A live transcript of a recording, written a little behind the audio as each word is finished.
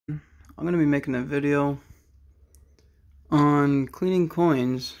I'm going to be making a video on cleaning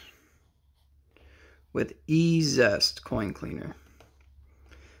coins with E Zest coin cleaner.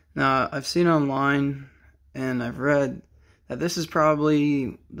 Now, I've seen online and I've read that this is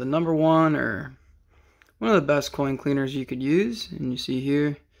probably the #1 or one of the best coin cleaners you could use. And you see here,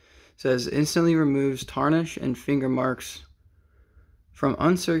 it says instantly removes tarnish and finger marks from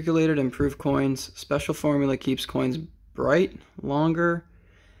uncirculated improved coins. Special formula keeps coins bright longer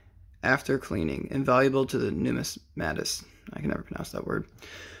after cleaning. Invaluable to the numismatist. I can never pronounce that word.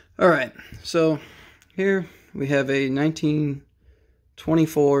 Alright, so here we have a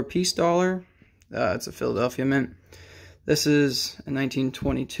 1924 peace dollar. It's a Philadelphia mint. This is a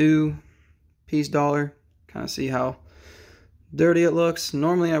 1922 peace dollar. Kind of see how dirty it looks.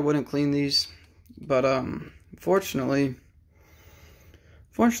 Normally I wouldn't clean these, but fortunately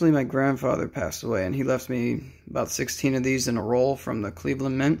my grandfather passed away and he left me about 16 of these in a roll from the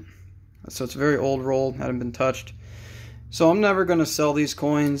Cleveland Mint. So it's a very old roll, hadn't been touched. So I'm never going to sell these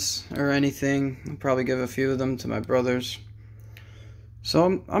coins or anything. I'll probably give a few of them to my brothers.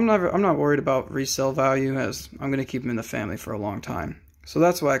 So I'm not worried about resale value, as I'm going to keep them in the family for a long time. So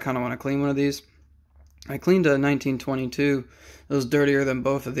that's why I kind of want to clean one of these. I cleaned a 1922. It was dirtier than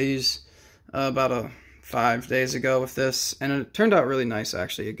both of these about 5 days ago with this, and it turned out really nice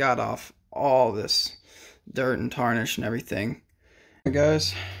actually. It got off all this dirt and tarnish and everything. Hey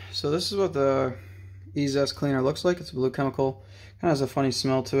guys, so this is what the E Zest cleaner looks like. It's a blue chemical. Kind of has a funny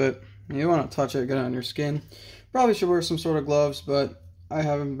smell to it. You want to touch it, get it on your skin. Probably should wear some sort of gloves, but I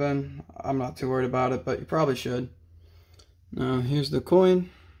haven't been. I'm not too worried about it, but you probably should. Now here's the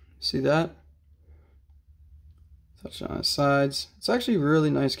coin. See that? Touch it on the sides. It's actually really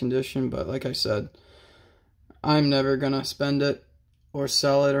nice condition, but like I said, I'm never gonna spend it or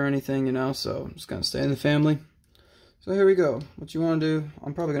sell it or anything, you know, so I'm just gonna stay in the family. So here we go. What you want to do,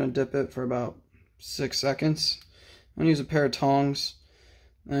 I'm probably gonna dip it for about 6 seconds. I'm gonna use a pair of tongs.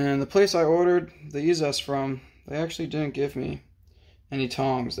 And the place I ordered the E Zest from, they actually didn't give me any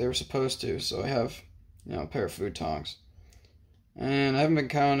tongs. They were supposed to, so I have, you know, a pair of food tongs. And I haven't been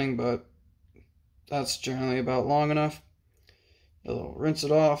counting, but that's generally about long enough. A little rinse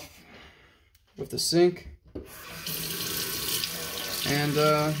it off with the sink. And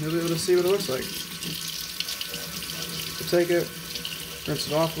you'll be able to see what it looks like. So take it, rinse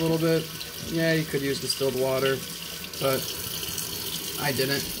it off a little bit. Yeah, you could use distilled water, but I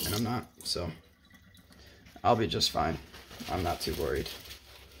didn't, and I'm not, so I'll be just fine. I'm not too worried.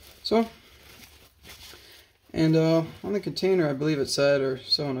 So, and on the container, I believe it said, or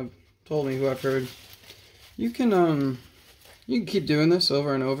someone have told me who I've heard, you can keep doing this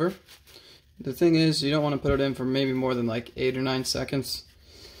over and over. The thing is, you don't want to put it in for maybe more than like 8 or 9 seconds.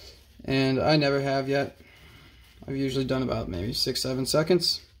 And I never have yet. I've usually done about maybe 6-7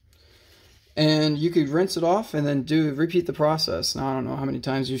 seconds. And you could rinse it off and then repeat the process. Now I don't know how many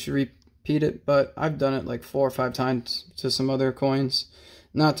times you should repeat it, but I've done it like 4 or 5 times to some other coins.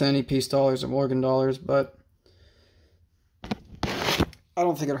 Not to any peace dollars or Morgan dollars, but I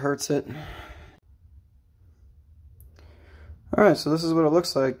don't think it hurts it. Alright, so this is what it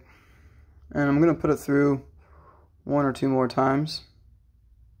looks like. And I'm going to put it through 1 or 2 more times.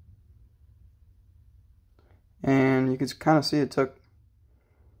 And you can kind of see it took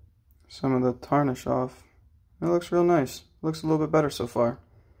some of the tarnish off. It looks real nice. It looks a little bit better so far.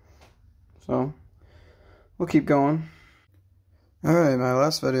 So, we'll keep going. Alright, my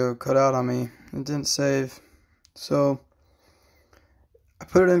last video cut out on me. It didn't save. So, I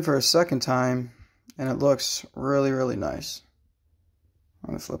put it in for a second time, and it looks really, really nice. I'm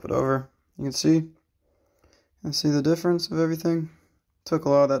going to flip it over. You can see the difference of everything. Took a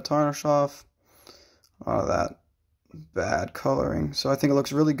lot of that tarnish off, a lot of that bad coloring. So I think it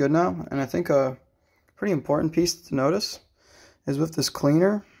looks really good now. And I think a pretty important piece to notice is with this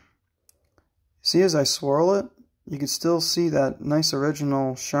cleaner, see as I swirl it, you can still see that nice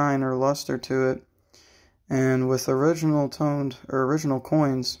original shine or luster to it. And with original toned or original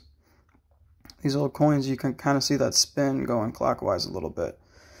coins, these old coins, you can kind of see that spin going clockwise a little bit,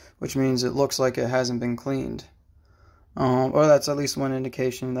 which means it looks like it hasn't been cleaned. Or that's at least one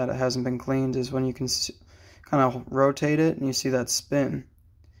indication that it hasn't been cleaned, is when you can kind of rotate it and you see that spin.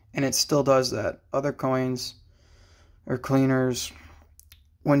 And it still does that. Other coins or cleaners,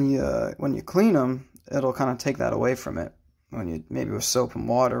 when you clean them, it'll kind of take that away from it. When you, maybe with soap and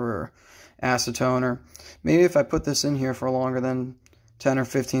water or acetone, or maybe if I put this in here for longer than 10 or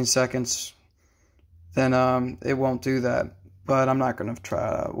 15 seconds, then it won't do that. But I'm not going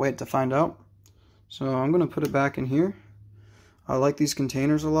to wait to find out. So I'm going to put it back in here. I like these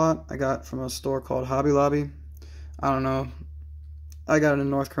containers a lot. I got from a store called Hobby Lobby. I don't know I got it in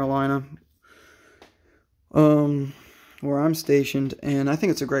North Carolina, where I'm stationed, and I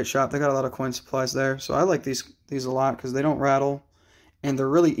think it's a great shop. They got a lot of coin supplies there, so I like these a lot because they don't rattle, and they're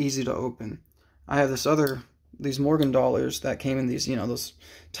really easy to open. I have these morgandollars that came in these, those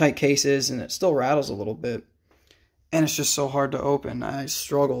tight cases, and it still rattles a little bit, and it's just so hard to open. I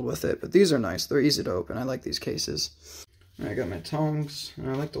struggled with it, but these are nice. They're easy to open. I like these cases. I got my tongs, and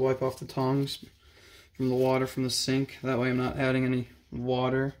I like to wipe off the tongs from the water from the sink. That way I'm not adding any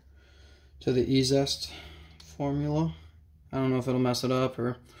water to the E Zest formula. I don't know if it'll mess it up,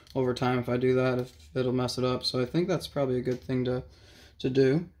 or over time if I do that, if it'll mess it up. So I think that's probably a good thing to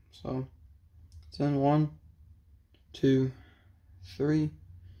do. So it's in 1, 2, 3,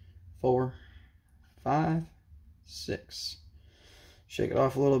 4, 5, 6. Shake it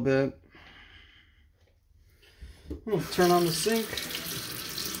off a little bit. We'll turn on the sink.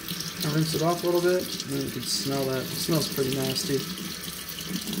 I'll rinse it off a little bit. And you can smell that. It smells pretty nasty.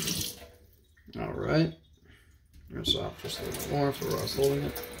 Alright. Rinse off just a little bit more for where I was holding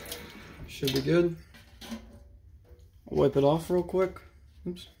it. Should be good. I'll wipe it off real quick.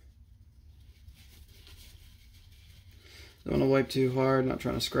 Oops. Don't want to wipe too hard, not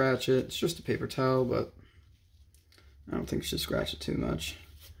trying to scratch it. It's just a paper towel, but I don't think you should scratch it too much.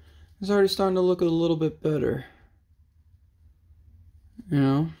 It's already starting to look a little bit better.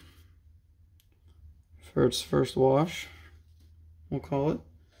 For its first wash, we'll call it.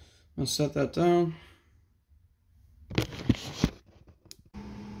 I'll set that down.